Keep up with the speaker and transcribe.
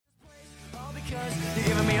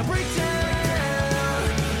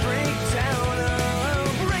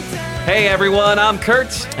Hey everyone, I'm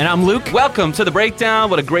Kurt. And I'm Luke. Welcome to The Breakdown.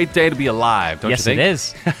 What a great day to be alive, don't you think?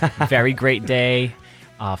 Yes, it is. Very great day.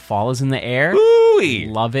 Fall is in the air. Ooh-wee.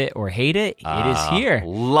 Love it or hate it, it is here.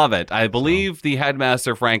 Love it. I believe the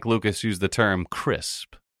headmaster, Frank Lucas, used the term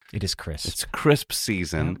crisp. It is crisp. It's crisp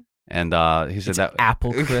season. And he said It's that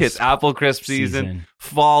apple crisp. It's apple crisp season.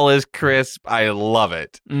 Fall is crisp. I love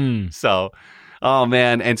it. So, oh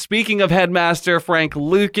man. And speaking of headmaster Frank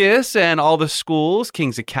Lucas and all the schools,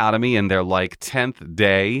 King's Academy in their 10th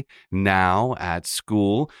day now at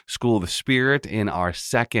School of the Spirit in our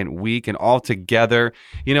second week, and all together,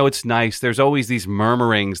 it's nice. There's always these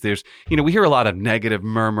murmurings. There's, we hear a lot of negative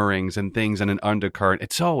murmurings and things in an undercurrent.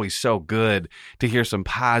 It's always so good to hear some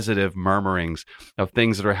positive murmurings of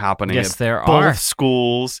things that are happening Yes, at there both are.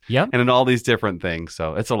 schools Yep. and in all these different things.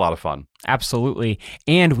 So it's a lot of fun. Absolutely.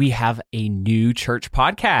 And we have a new church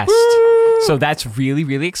podcast. So that's really,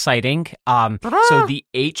 really exciting. So the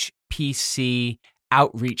HPC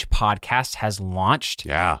Outreach podcast has launched.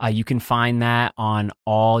 Yeah. You can find that on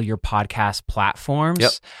all your podcast platforms.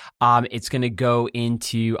 Yep. It's going to go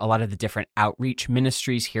into a lot of the different outreach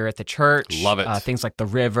ministries here at the church. Love it. Things like The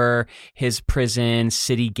River, His Prison,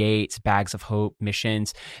 City Gates, Bags of Hope,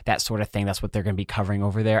 Missions, that sort of thing. That's what they're going to be covering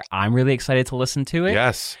over there. I'm really excited to listen to it.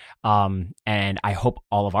 Yes. And I hope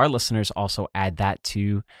all of our listeners also add that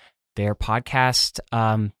to their podcast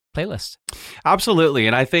playlist. Absolutely.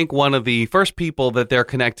 And I think one of the first people that they're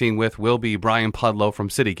connecting with will be Brian Pudlow from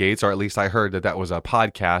City Gates, or at least I heard that was a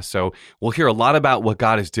podcast. So we'll hear a lot about what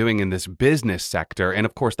God is doing in this business sector. And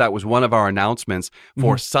of course, that was one of our announcements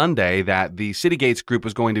for Sunday, that the City Gates group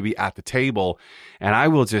was going to be at the table. And I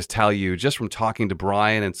will just tell you, just from talking to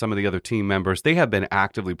Brian and some of the other team members, they have been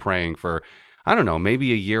actively praying for, I don't know,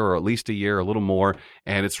 maybe a year or at least a year, a little more.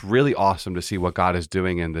 And it's really awesome to see what God is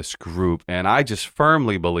doing in this group. And I just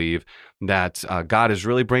firmly believe that God is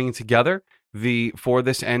really bringing together for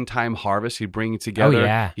this end time harvest. He's bringing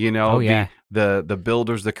together, the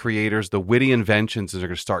builders, the creators, the witty inventions that are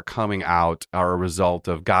going to start coming out are a result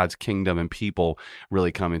of God's kingdom and people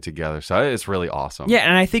really coming together. So it's really awesome. Yeah,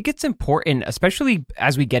 and I think it's important, especially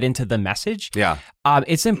as we get into the message. Yeah.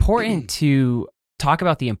 It's important to talk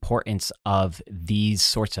about the importance of these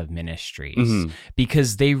sorts of ministries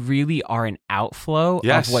because they really are an outflow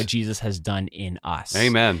of what Jesus has done in us.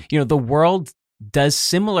 Amen. The world does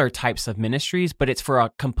similar types of ministries, but it's for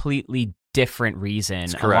a completely different reason.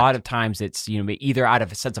 That's a correct. lot of times it's either out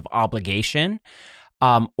of a sense of obligation,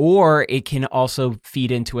 or it can also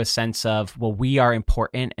feed into a sense of, well, we are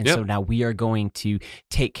important, and so now we are going to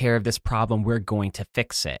take care of this problem. We're going to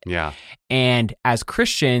fix it. Yeah. And as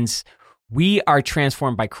Christians, we are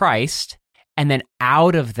transformed by Christ, and then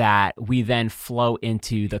out of that, we then flow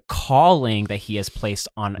into the calling that He has placed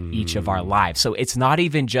on each of our lives. So it's not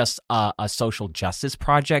even just a social justice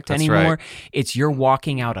project anymore. Right. It's you're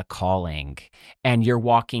walking out a calling, and you're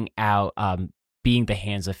walking out being the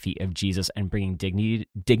hands and feet of Jesus and bringing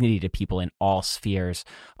dignity to people in all spheres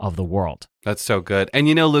of the world. That's so good. And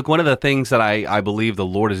Luke, one of the things that I believe the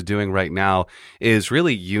Lord is doing right now is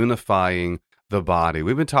really unifying the body.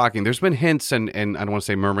 We've been talking, there's been hints and I don't want to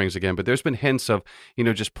say murmurings again, but there's been hints of,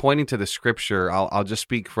 just pointing to the scripture. I'll just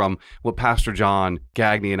speak from what Pastor John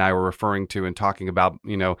Gagne and I were referring to and talking about,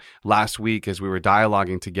 last week as we were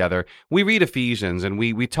dialoguing together. We read Ephesians and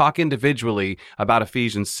we talk individually about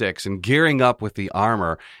Ephesians 6 and gearing up with the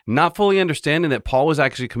armor, not fully understanding that Paul was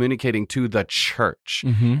actually communicating to the church.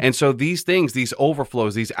 And so these things, these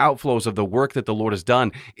overflows, these outflows of the work that the Lord has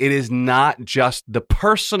done, it is not just the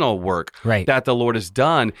personal work that the Lord has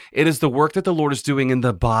done. It is the work that the Lord is doing in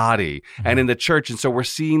the body and in the church. And so we're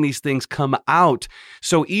seeing these things come out.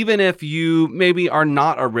 So even if you maybe are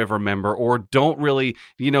not a River member or don't really,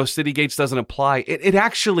 City Gates doesn't apply, it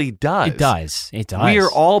actually does. It does. We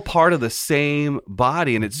are all part of the same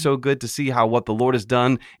body. And it's so good to see how what the Lord has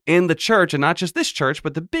done in the church, and not just this church,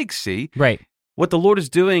 but the big C. Right. What the Lord is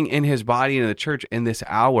doing in His body and in the church in this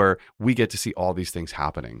hour, we get to see all these things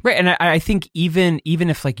happening. Right, and I think even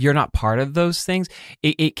if you're not part of those things,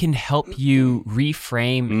 it can help you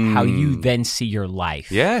reframe how you then see your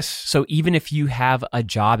life. Yes. So even if you have a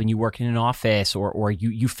job and you work in an office, or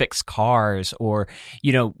you fix cars, or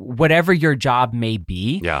whatever your job may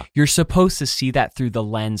be, you're supposed to see that through the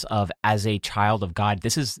lens of, as a child of God,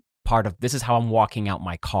 this is how I'm walking out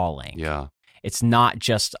my calling. Yeah. It's not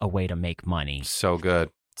just a way to make money. So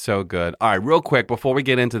good. So good. All right, real quick, before we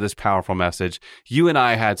get into this powerful message, you and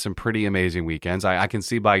I had some pretty amazing weekends. I can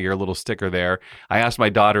see by your little sticker there. I asked my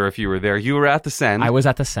daughter if you were there. You were at the Send. I was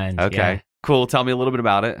at the Send. Okay. Yeah. Cool. Tell me a little bit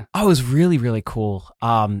about it. Oh, it was really, really cool.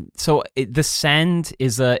 The Send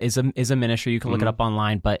is a ministry. You can look it up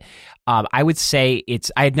online, but I would say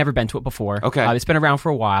I had never been to it before. Okay. It's been around for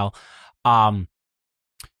a while.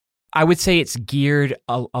 I would say it's geared,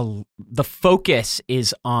 the focus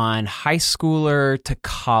is on high schooler to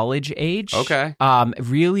college age. Okay.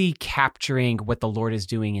 Really capturing what the Lord is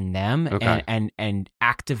doing in them and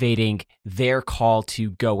activating their call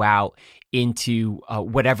to go out into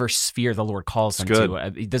whatever sphere the Lord calls them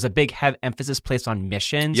to. There's a big emphasis placed on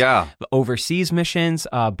missions, overseas missions,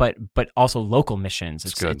 but also local missions.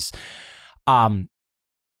 It's good.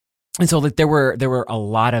 And so there were a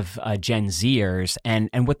lot of Gen Zers, and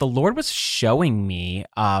what the Lord was showing me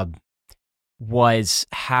was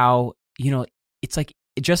how, it's like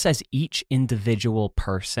just as each individual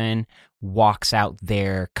person walks out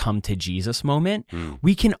their come to Jesus moment,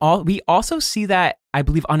 we also see that, I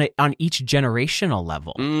believe, on each generational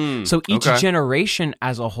level. So each generation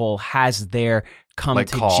as a whole has their come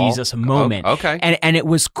to Jesus moment. And it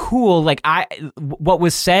was cool. Like what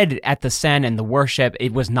was said at the Send and the worship,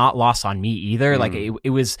 it was not lost on me either. Like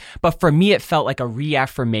it was, but for me, it felt like a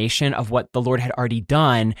reaffirmation of what the Lord had already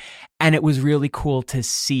done. And it was really cool to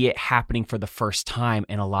see it happening for the first time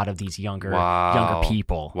in a lot of these younger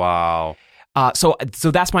people. Wow. So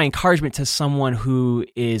that's my encouragement to someone who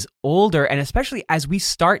is older, and especially as we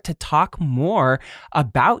start to talk more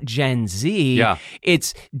about Gen Z,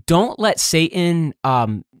 it's don't let Satan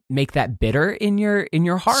make that bitter in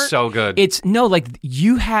your heart. So good. It's like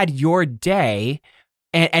you had your day.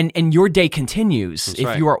 And your day continues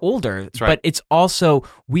if you are older. But it's also,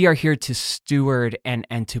 we are here to steward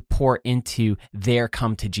and to pour into their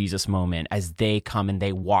come to Jesus moment as they come and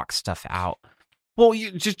they walk stuff out. Well,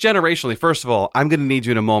 just generationally, first of all, I'm going to need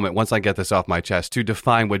you in a moment, once I get this off my chest, to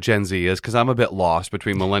define what Gen Z is, because I'm a bit lost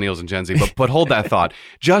between millennials and Gen Z. But hold that thought.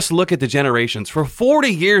 Just look at the generations. For 40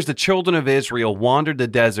 years, the children of Israel wandered the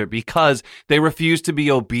desert because they refused to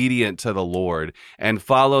be obedient to the Lord and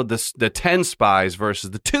followed the 10 spies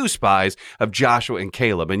versus the 2 spies of Joshua and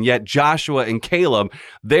Caleb. And yet Joshua and Caleb,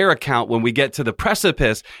 their account, when we get to the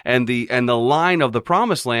precipice and the line of the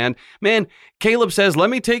promised land, man, Caleb says,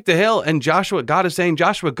 let me take the hill. And God is saying,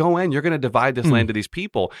 Joshua, go in. You're going to divide this land to these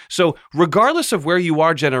people. So regardless of where you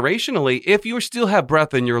are generationally, if you still have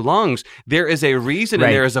breath in your lungs, there is a reason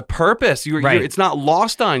and there is a purpose. It's not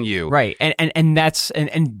lost on you. Right. And that's,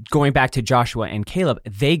 and going back to Joshua and Caleb,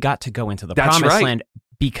 they got to go into the promised land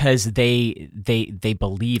because they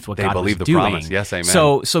believed what God was doing. Promise. Yes, amen.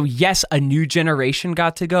 So yes, a new generation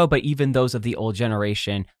got to go, but even those of the old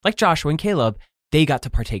generation, like Joshua and Caleb, they got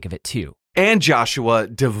to partake of it too. And Joshua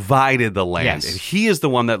divided the land. Yes. And he is the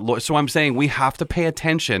one that... So I'm saying we have to pay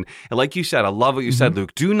attention. And like you said, I love what you said,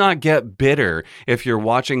 Luke. Do not get bitter if you're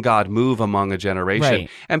watching God move among a generation. Right.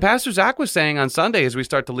 And Pastor Zach was saying on Sunday, as we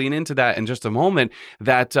start to lean into that in just a moment,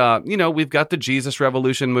 that, we've got the Jesus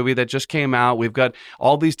Revolution movie that just came out. We've got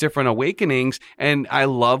all these different awakenings. And I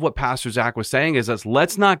love what Pastor Zach was saying is that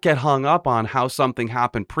let's not get hung up on how something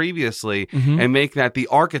happened previously and make that the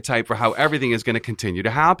archetype for how everything is going to continue to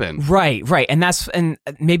happen. Right. And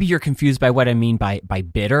maybe you're confused by what I mean by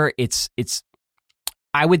bitter. It's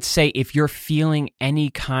I would say if you're feeling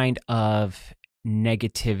any kind of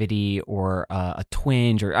negativity or a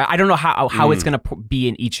twinge, or I don't know how it's going to be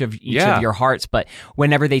in each of your hearts, but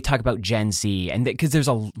whenever they talk about Gen Z, and because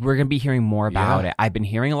we're going to be hearing more about it. I've been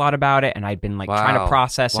hearing a lot about it, and I've been trying to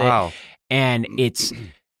process it, and it's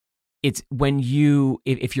when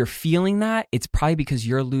if you're feeling that, it's probably because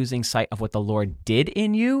you're losing sight of what the Lord did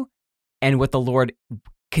in you and what the Lord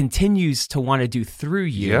continues to want to do through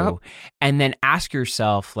you. And then ask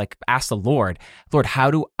the Lord,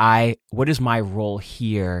 what is my role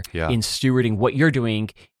here in stewarding what you're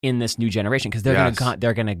doing in this new generation? Because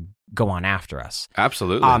they're going to go on after us.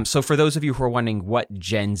 Absolutely. So for those of you who are wondering what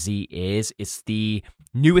Gen Z is, it's the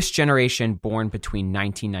newest generation born between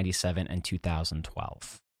 1997 and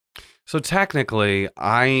 2012. So technically,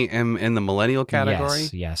 I am in the millennial category?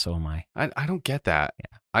 Yes, so am I. I don't get that.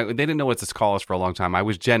 Yeah. They didn't know what to call us for a long time. I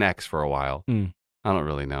was Gen X for a while. I don't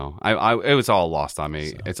really know. It was all lost on me.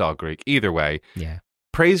 So. It's all Greek. Either way. Yeah.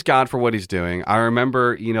 Praise God for what he's doing. I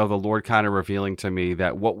remember, the Lord kind of revealing to me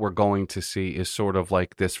that what we're going to see is sort of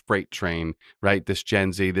like this freight train, right? This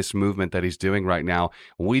Gen Z, this movement that he's doing right now.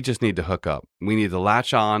 We just need to hook up. We need to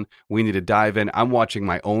latch on. We need to dive in. I'm watching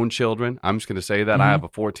my own children. I'm just going to say that. I have a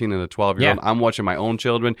 14 and a 12-year-old. I'm watching my own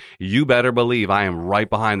children. You better believe I am right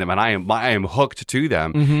behind them, and I am hooked to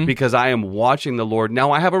them because I am watching the Lord.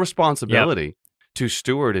 Now I have a responsibility to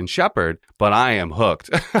steward and shepherd, but I am hooked.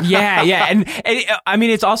 yeah. And I mean,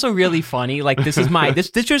 it's also really funny. Like this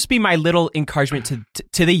just be my little encouragement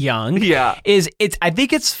to the young. Yeah. I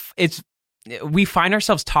think it's we find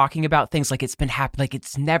ourselves talking about things like it's been happening, like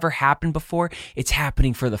it's never happened before. It's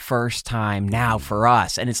happening for the first time now for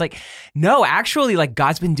us. And it's like, no, actually, like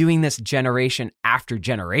God's been doing this generation after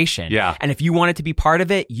generation. Yeah. And if you wanted to be part of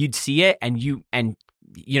it, you'd see it, and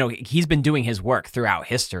he's been doing his work throughout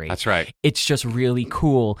history. That's right. It's just really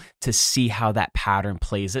cool to see how that pattern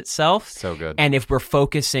plays itself. So good. And if we're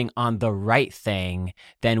focusing on the right thing,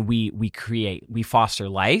 then we foster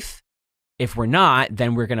life. If we're not,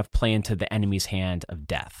 then we're going to play into the enemy's hand of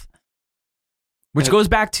death, which goes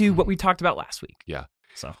back to what we talked about last week. Yeah.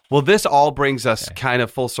 So, well, this all brings us kind of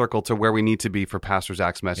full circle to where we need to be for Pastor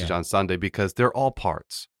Zach's message on Sunday, because they're all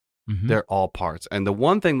parts. Mm-hmm. They're all parts. And the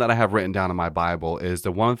one thing that I have written down in my Bible is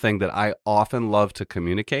the one thing that I often love to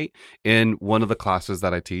communicate in one of the classes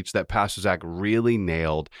that I teach that Pastor Zach really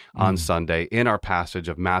nailed on Sunday in our passage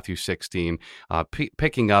of Matthew 16,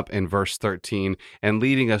 picking up in verse 13 and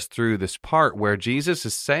leading us through this part where Jesus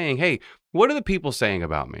is saying, hey, what are the people saying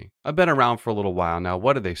about me? I've been around for a little while now.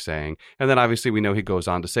 What are they saying? And then obviously we know he goes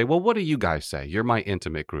on to say, well, what do you guys say? You're my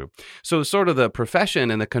intimate group. So sort of the profession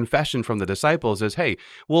and the confession from the disciples is, hey,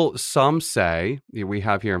 well, some say, we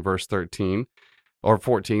have here in verse 13 or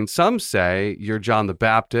 14, some say you're John the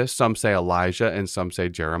Baptist, some say Elijah, and some say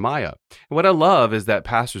Jeremiah. And what I love is that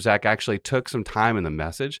Pastor Zach actually took some time in the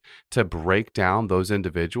message to break down those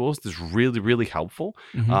individuals. This is really, really helpful,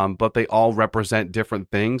 but they all represent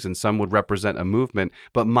different things, and some would represent a movement.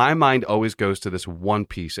 But my mind always goes to this one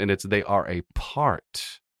piece, and it's they are a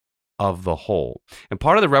part of the whole. And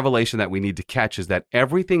part of the revelation that we need to catch is that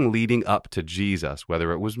everything leading up to Jesus,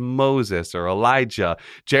 whether it was Moses or Elijah,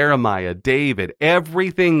 Jeremiah, David,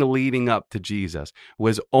 everything leading up to Jesus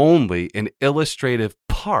was only an illustrative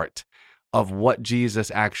part of what Jesus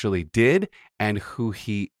actually did and who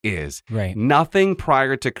he is. Right. Nothing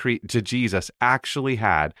prior to Jesus actually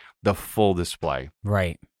had the full display.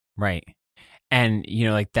 Right. And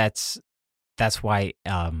like that's why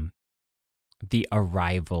the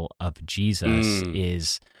arrival of Jesus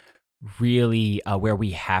is really where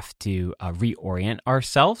we have to reorient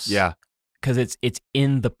ourselves. Yeah. Because it's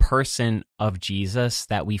in the person of Jesus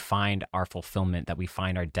that we find our fulfillment, that we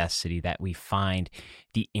find our destiny, that we find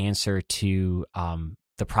the answer to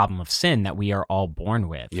the problem of sin that we are all born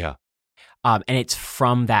with. Yeah. And it's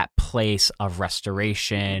from that place of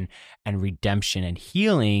restoration and redemption and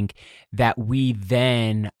healing that we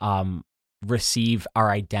then receive our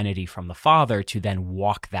identity from the Father to then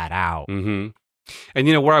walk that out. Mm-hmm.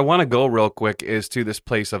 And where I want to go real quick is to this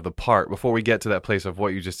place of the part before we get to that place of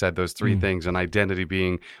what you just said, those three things, and identity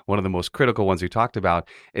being one of the most critical ones you talked about,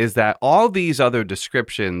 is that all these other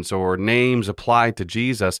descriptions or names applied to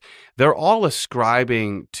Jesus, they're all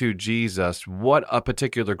ascribing to Jesus what a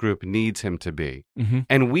particular group needs him to be. Mm-hmm.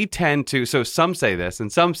 And we tend to, so some say this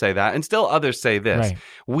and some say that, and still others say this. Right.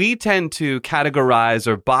 We tend to categorize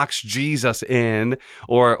or box Jesus in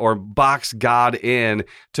or box God in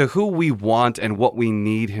to who we want and what we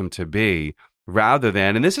need him to be, rather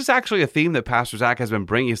than, and this is actually a theme that Pastor Zach has been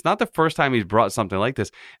bringing. It's not the first time he's brought something like this.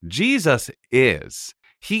 Jesus is.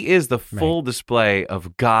 He is the full display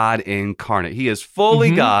of God incarnate. He is fully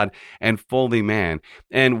God and fully man.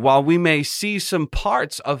 And while we may see some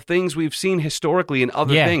parts of things we've seen historically in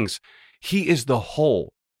other things, he is the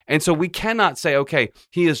whole. And so we cannot say, okay,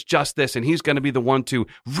 he is just this, and he's going to be the one to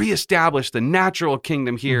reestablish the natural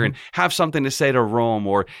kingdom here and have something to say to Rome,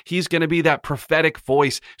 or he's going to be that prophetic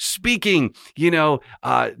voice speaking, to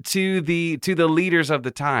the leaders of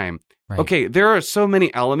the time. Right. Okay, there are so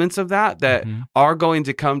many elements of that are going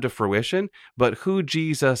to come to fruition, but who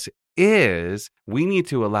Jesus is, we need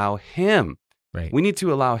to allow him. Right. We need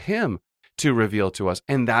to allow him to reveal to us.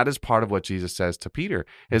 And that is part of what Jesus says to Peter,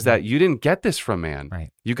 is that you didn't get this from man. Right.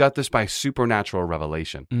 You got this by supernatural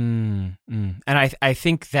revelation. And I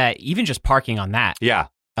think that even just parking on that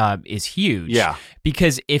is huge. Yeah.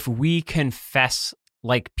 Because if we confess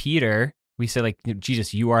like Peter, we say like,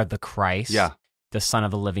 Jesus, you are the Christ, the Son of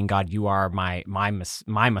the living God. You are my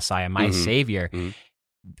Messiah, my Savior. Mm-hmm.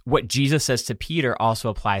 What Jesus says to Peter also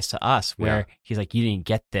applies to us, where he's like, you didn't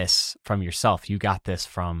get this from yourself. You got this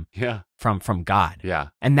from God. Yeah.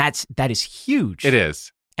 And that is huge. It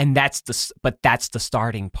is. And that's the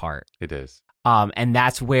starting part. It is. And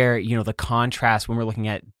that's where, the contrast when we're looking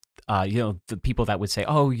at the people that would say,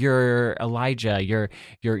 oh, you're Elijah, you're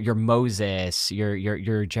Moses,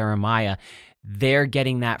 you're Jeremiah. they're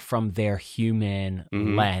getting that from their human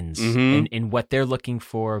lens and what they're looking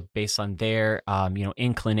for based on their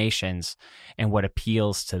inclinations and what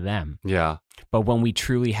appeals to them. Yeah. But when we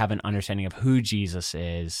truly have an understanding of who Jesus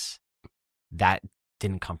is, that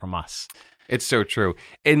didn't come from us. It's so true.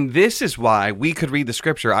 And this is why we could read the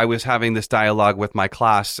scripture. I was having this dialogue with my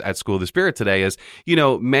class at School of the Spirit today is,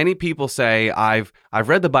 many people say, I've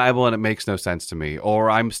read the Bible and it makes no sense to me.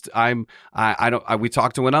 Or we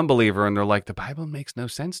talk to an unbeliever and they're like, the Bible makes no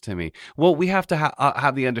sense to me. Well, we have to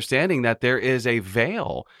have the understanding that there is a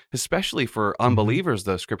veil, especially for unbelievers.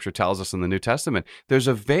 The scripture tells us in the New Testament, there's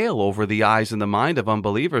a veil over the eyes and the mind of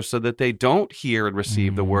unbelievers so that they don't hear and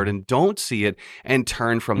receive the word and don't see it and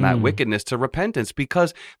turn from that wickedness to repentance,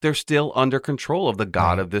 because they're still under control of the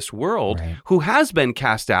God of this world who has been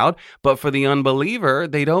cast out. But for the unbeliever,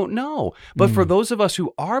 they don't know. But for those of us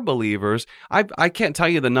who are believers, I can't tell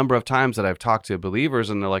you the number of times that I've talked to believers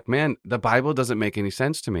and they're like, man, the Bible doesn't make any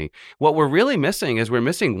sense to me. What we're really missing is we're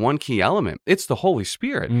missing one key element. It's the Holy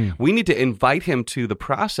Spirit. We need to invite him to the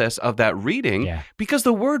process of that reading because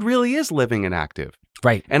the word really is living and active.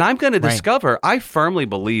 Right. And I'm going to discover, I firmly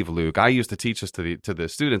believe, Luke, I used to teach this to the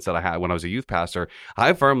students that I had when I was a youth pastor.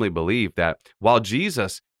 I firmly believe that while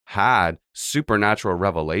Jesus had supernatural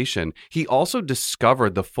revelation, he also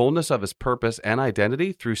discovered the fullness of his purpose and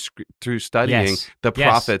identity through studying the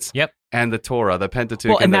prophets and the Torah, the Pentateuch.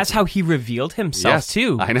 Well, and that's how he revealed himself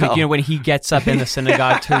too. I know. When he gets up in the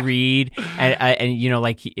synagogue to read, and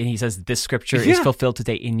he says, "This scripture is fulfilled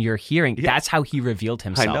today in your hearing." That's how he revealed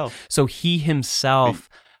himself. I know. So he himself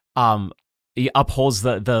he upholds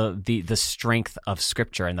the strength of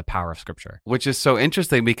Scripture and the power of Scripture. Which is so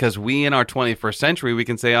interesting because we in our 21st century, we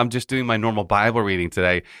can say, I'm just doing my normal Bible reading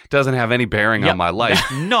today. It doesn't have any bearing on my life.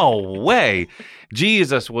 No way.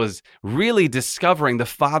 Jesus was really discovering the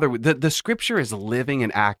Father. The Scripture is living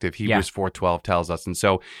and active, Hebrews 4:12 tells us. And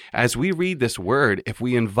so as we read this word, if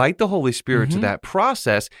we invite the Holy Spirit to that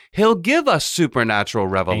process, he'll give us supernatural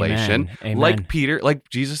revelation. Amen. Like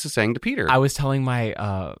Jesus is saying to Peter. I was telling my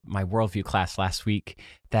my worldview class last week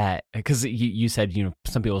that, because you said,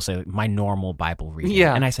 some people say my normal Bible reading.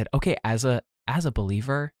 Yeah. And I said, okay, as a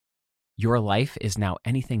believer, your life is now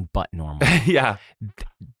anything but normal. Yeah.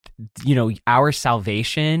 Our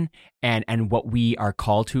salvation and what we are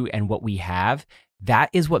called to and what we have,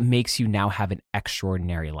 that is what makes you now have an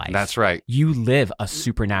extraordinary life. That's right. You live a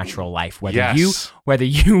supernatural life, whether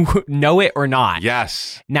you know it or not.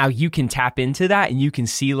 Yes. Now you can tap into that and you can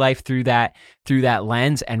see life through that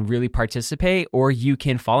lens and really participate, or you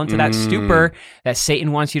can fall into that stupor that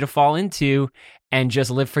Satan wants you to fall into and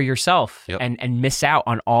just live for yourself and miss out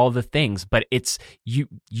on all the things. But it's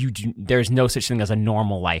there's no such thing as a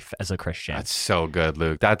normal life as a Christian. That's so good,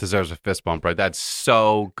 Luke. That deserves a fist bump, right? That's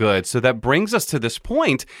so good. So that brings us to this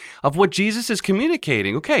point of what Jesus is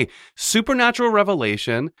communicating. Okay, supernatural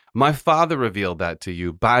revelation. My Father revealed that to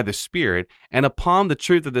you by the Spirit. And upon the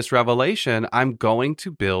truth of this revelation, I'm going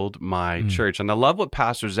to build my church. And I love what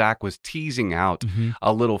Pastor Zach was teasing out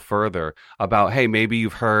a little further about, hey, maybe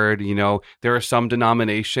you've heard, there are some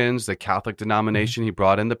denominations, the Catholic denomination, he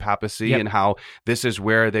brought in the papacy and how this is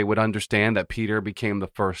where they would understand that Peter became the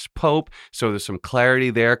first pope. So there's some clarity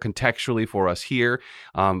there contextually for us here.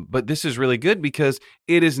 But this is really good because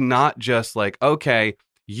it is not just like, okay,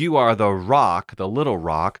 you are the rock, the little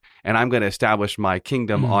rock, and I'm going to establish my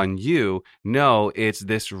kingdom on you. No, it's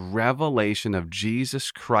this revelation of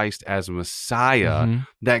Jesus Christ as Messiah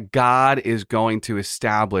that God is going to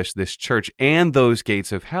establish this church, and those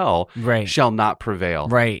gates of hell shall not prevail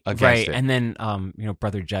against it. And then,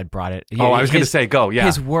 Brother Judd brought it. I was going to say, go,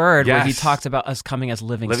 His word where he talks about us coming as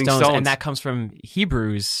living stones, and that comes from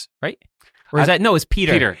Hebrews, right? Or is that? No, it's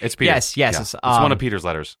Peter. It's Peter. Yes. Yeah. It's one of Peter's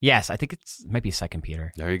letters. Yes, I think it might be 2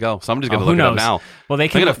 Peter. There you go. Somebody's going to look it up now. Well, they're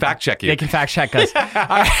going to fact check you. They can fact check us.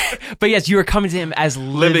 But yes, you are coming to him as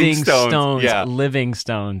living stones. Yeah. Living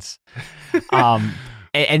stones.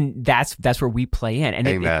 And that's where we play in. And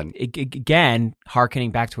Amen. Again,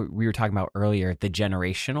 hearkening back to what we were talking about earlier, the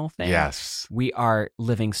generational thing. Yes. We are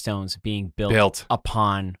living stones being built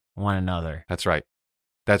upon one another. That's right.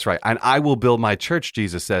 That's right. And I will build my church,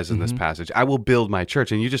 Jesus says in this passage. I will build my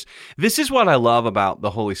church. And this is what I love about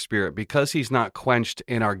the Holy Spirit, because he's not quenched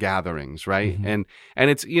in our gatherings, right? And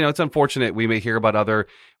it's, it's unfortunate we may hear about other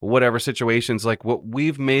whatever situations, like what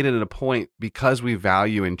we've made it a point, because we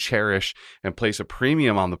value and cherish and place a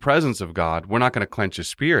premium on the presence of God, we're not going to quench his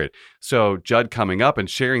Spirit. So Judd coming up and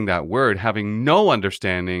sharing that word, having no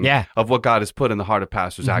understanding of what God has put in the heart of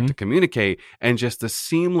Pastor Zach to communicate, and just the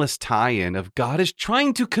seamless tie-in of God is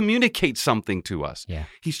trying to communicate something to us. Yeah.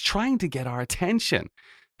 He's trying to get our attention.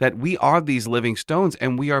 that we are these living stones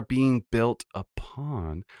and we are being built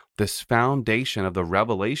upon this foundation of the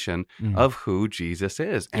revelation of who Jesus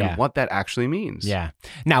is and what that actually means. Yeah.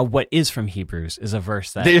 Now, what is from Hebrews is a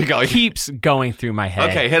verse that there you go. keeps going through my head.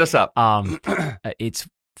 Okay, hit us up.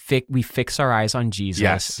 We fix our eyes on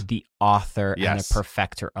Jesus, the author and the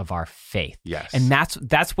perfecter of our faith. Yes. And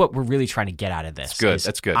that's what we're really trying to get out of this.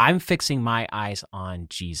 That's good. I'm fixing my eyes on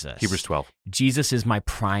Jesus. Hebrews 12. Jesus is my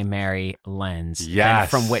primary lens and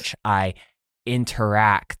from which I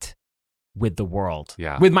interact with the world,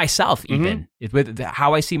 with myself even, with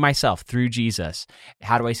how I see myself through Jesus.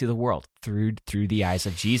 How do I see the world? Through the eyes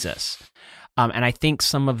of Jesus. And I think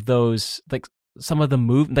some of those, like some of the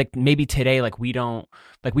maybe today, like we know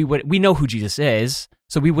who Jesus is,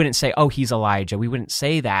 so we wouldn't say, oh, he's Elijah. We wouldn't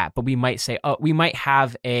say that, but we might say, oh, we might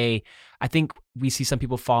have I think we see some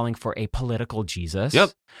people falling for a political Jesus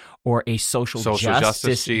or a social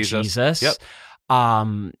justice Jesus. Yep.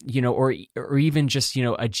 Or even just,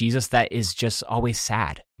 a Jesus that is just always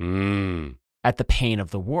sad at the pain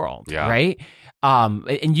of the world, right?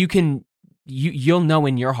 And you'll know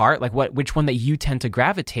in your heart, like which one that you tend to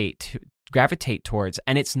gravitate towards.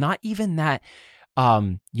 And it's not even that,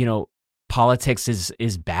 politics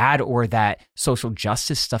is bad or that social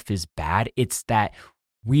justice stuff is bad. It's that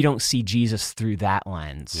we don't see Jesus through that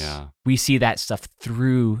lens. Yeah. We see that stuff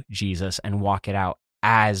through Jesus and walk it out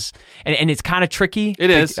as, and it's kind of tricky. It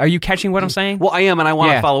is. Are you catching what I'm saying? Well, I am, and I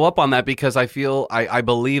want to follow up on that because I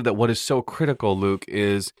believe that what is so critical, Luke,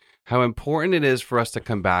 is how important it is for us to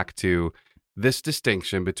come back to this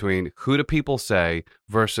distinction between who do people say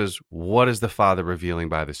versus what is the Father revealing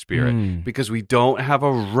by the Spirit. Because we don't have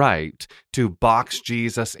a right to box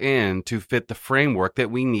Jesus in to fit the framework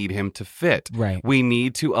that we need him to fit. Right. We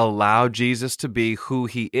need to allow Jesus to be who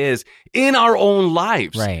he is in our own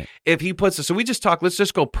lives. Right. If he puts, so we just talk, let's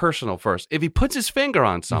just go personal first. If he puts his finger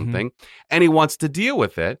on something and he wants to deal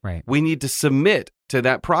with it, we need to submit to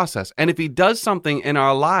that process. And if he does something in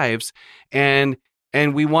our lives and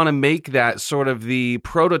we want to make that sort of the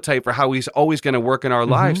prototype for how he's always going to work in our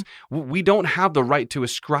lives, we don't have the right to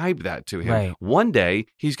ascribe that to him. Right. One day,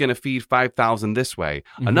 he's going to feed 5,000 this way.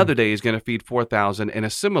 Another day, he's going to feed 4,000 in a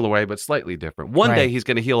similar way, but slightly different. One day, he's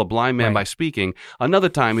going to heal a blind man by speaking. Another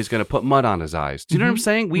time, he's going to put mud on his eyes. Do you know what I'm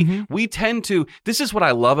saying? We tend to, this is what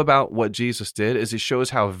I love about what Jesus did, is it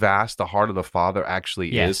shows how vast the heart of the Father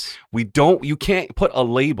actually is. You can't put a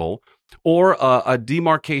label or a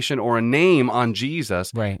demarcation or a name on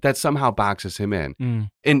Jesus that somehow boxes him in.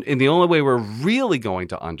 And the only way we're really going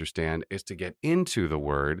to understand is to get into the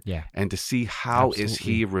Word and to see how is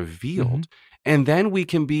he revealed. And then we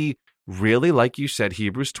can be really, like you said,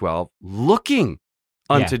 Hebrews 12, looking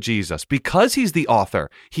unto Jesus, because he's the author.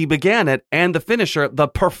 He began it, and the finisher, the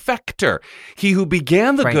perfecter. He who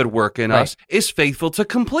began the good work in us is faithful to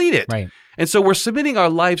complete it. Right. And so we're submitting our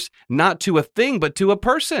lives not to a thing, but to a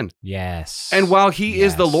person. Yes. And while he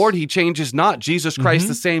is the Lord, he changes not. Jesus Christ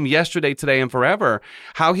the same yesterday, today, and forever.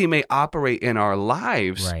 How he may operate in our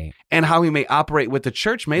lives and how he may operate with the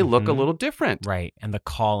church may look a little different. Right. And the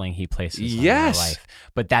calling he places on our life.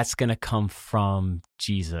 But that's going to come from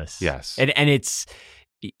Jesus. Yes. And it's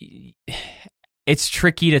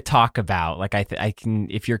tricky to talk about. Like I can,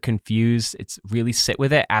 if you're confused, it's really sit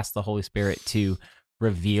with it. Ask the Holy Spirit to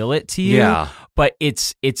reveal it to you. Yeah. But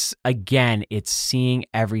it's seeing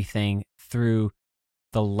everything through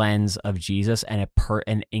the lens of Jesus and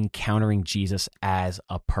and encountering Jesus as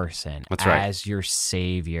a person, as your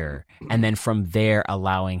Savior, and then from there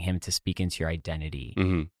allowing him to speak into your identity.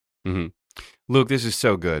 Luke, this is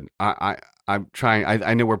so good. I'm trying.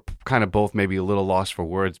 I know we're kind of both maybe a little lost for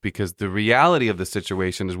words because the reality of the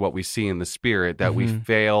situation is what we see in the Spirit, that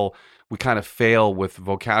we kind of fail with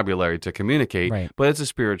vocabulary to communicate, but it's a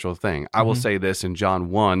spiritual thing. I will say this in John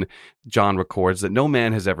 1, John records that no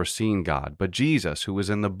man has ever seen God, but Jesus, who is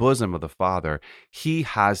in the bosom of the Father, he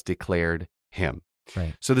has declared him.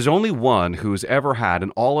 Right. So there's only one who's ever had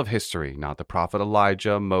in all of history, not the prophet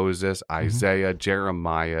Elijah, Moses, Isaiah,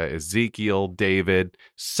 Jeremiah, Ezekiel, David,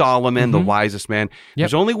 Solomon, the wisest man.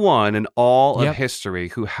 There's only one in all of history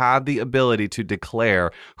who had the ability to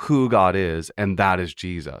declare who God is, and that is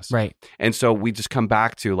Jesus. Right. And so we just come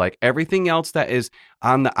back to like everything else that is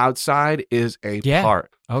on the outside is a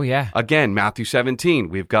part. Oh, yeah. Again, Matthew 17,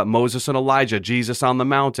 we've got Moses and Elijah, Jesus on the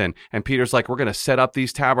mountain. And Peter's like, we're going to set up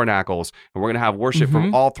these tabernacles and we're going to have worship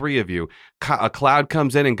from all three of you. A cloud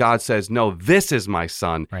comes in and God says, no, this is my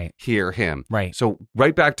son. Right. Hear him. Right. So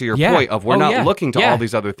right back to your point of we're not looking to all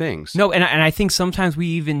these other things. No, and I think sometimes we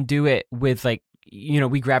even do it with like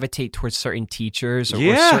we gravitate towards certain teachers or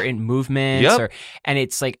certain movements, and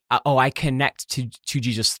it's like, I connect to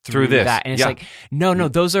Jesus through this. That. And it's like, no,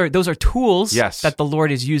 those are tools that the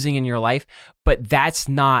Lord is using in your life, but that's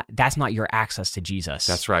not your access to Jesus.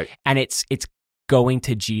 That's right. And it's going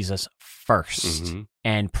to Jesus first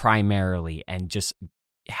and primarily, and just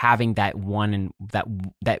having that one and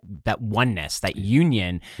that oneness, that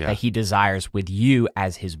union that he desires with you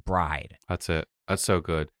as his bride. That's it. That's so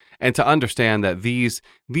good. And to understand that these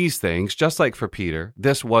things, just like for Peter,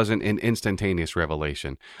 this wasn't an instantaneous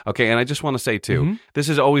revelation. Okay, and I just want to say too, this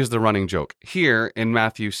is always the running joke. Here in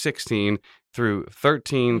Matthew 16 through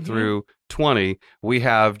 13 through 20, we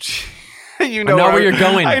have I know where you're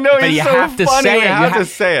going. I know, but you so have to funny. say it. You have to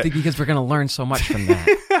say it because we're going to learn so much from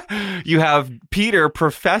that. You have Peter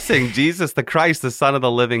professing Jesus the Christ, the Son of the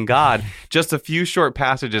living God. Just a few short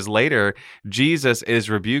passages later, Jesus is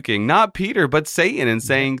rebuking not Peter but Satan, and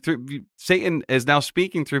saying Satan is now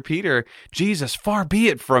speaking through Peter. Jesus, far be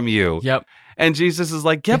it from you. Yep. And Jesus is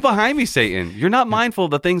like, get behind me, Satan. You're not mindful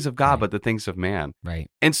of the things of God, but the things of man. Right.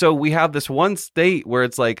 And so we have this one state where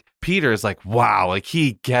it's like, Peter is like, wow, like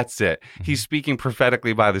he gets it. He's speaking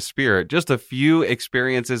prophetically by the Spirit. Just a few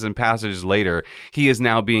experiences and passages later, he is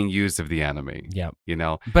now being used of the enemy. Yep.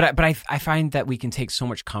 But I find that we can take so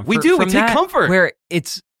much comfort. We do. We take comfort. Where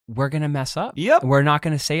we're going to mess up. Yep. We're not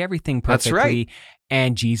going to say everything perfectly. That's right.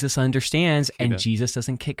 And Jesus understands, and Jesus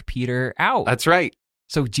doesn't kick Peter out. That's right.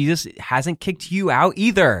 So Jesus hasn't kicked you out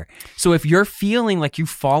either. So if you're feeling like you've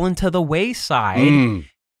fallen to the wayside,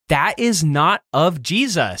 that is not of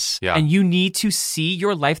Jesus. Yeah. And you need to see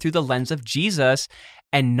your life through the lens of Jesus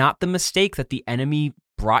and not the mistake that the enemy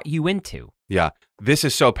brought you into. Yeah, this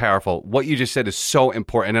is so powerful. What you just said is so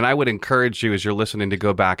important. And I would encourage you as you're listening to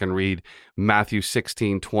go back and read Matthew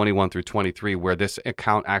 16, 21 through 23, where this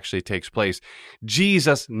account actually takes place.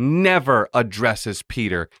 Jesus never addresses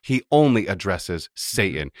Peter. He only addresses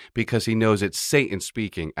Satan because he knows it's Satan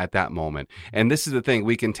speaking at that moment. And this is the thing.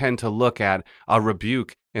 We can tend to look at a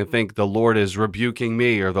rebuke and think the Lord is rebuking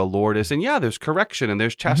me, or the Lord is, and there's correction and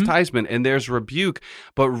there's chastisement and there's rebuke,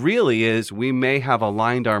 but really is we may have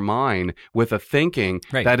aligned our mind with a thinking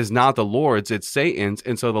that is not the Lord's, it's Satan's,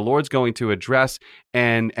 and so the Lord's going to address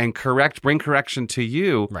and bring correction to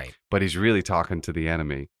you, but he's really talking to the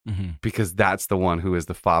enemy because that's the one who is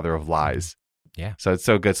the father of lies. Yeah. So it's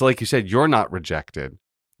so good. So like you said, you're not rejected.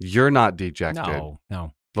 You're not dejected.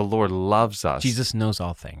 No. The Lord loves us. Jesus knows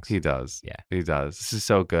all things. He does. Yeah. He does. This is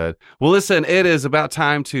so good. Well, listen, it is about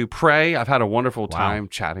time to pray. I've had a wonderful time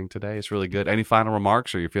chatting today. It's really good. Any final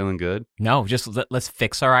remarks? Are you feeling good? No, just let's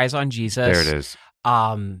fix our eyes on Jesus. There it is.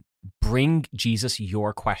 Bring Jesus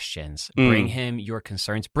your questions. Bring him your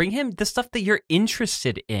concerns. Bring him the stuff that you're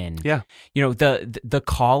interested in. Yeah. The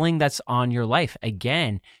calling that's on your life.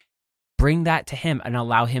 Again, bring that to him and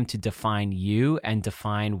allow him to define you and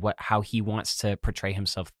define how he wants to portray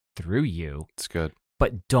himself through you. It's good.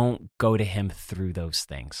 But don't go to him through those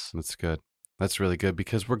things. That's good. That's really good,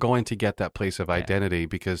 because we're going to get that place of identity,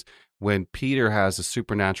 because when Peter has a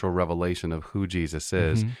supernatural revelation of who Jesus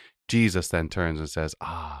is, Jesus then turns and says,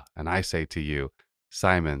 and I say to you,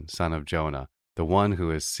 Simon, son of Jonah, the one who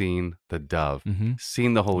has seen the dove,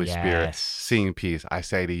 seen the Holy Spirit, seen peace, I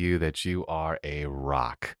say to you that you are a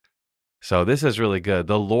rock. So this is really good.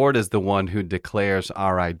 The Lord is the one who declares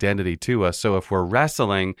our identity to us. So if we're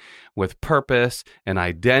wrestling with purpose and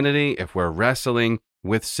identity, if we're wrestling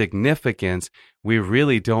with significance, we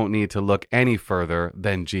really don't need to look any further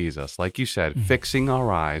than Jesus. Like you said, fixing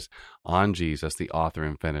our eyes on Jesus, the author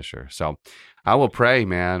and finisher. So I will pray,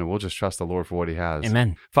 man. We'll just trust the Lord for what he has.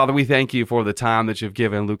 Amen. Father, we thank you for the time that you've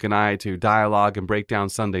given Luke and I to dialogue and break down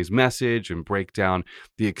Sunday's message and break down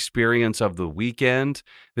the experience of the weekend.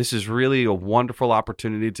 This is really a wonderful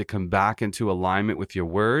opportunity to come back into alignment with your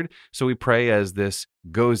word. So we pray as this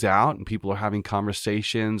goes out and people are having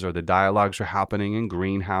conversations or the dialogues are happening in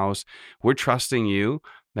Greenhouse, we're trusting you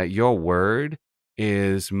that your word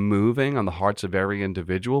is moving on the hearts of every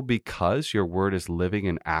individual, because your word is living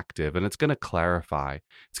and active, and it's going to clarify.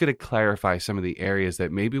 It's going to clarify some of the areas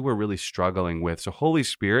that maybe we're really struggling with. So Holy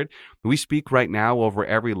Spirit, we speak right now over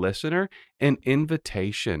every listener an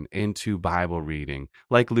invitation into Bible reading.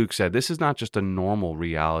 Like Luke said, this is not just a normal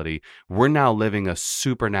reality. We're now living a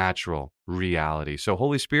supernatural reality. So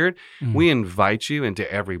Holy Spirit, we invite you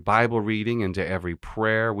into every Bible reading, into every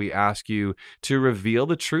prayer. We ask you to reveal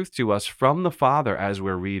the truth to us from the Father as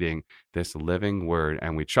we're reading this living word,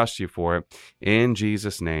 and we trust you for it. In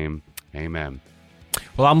Jesus' name, amen.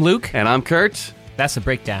 Well, I'm Luke. And I'm Kurt. That's The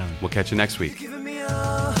Breakdown. We'll catch you next week.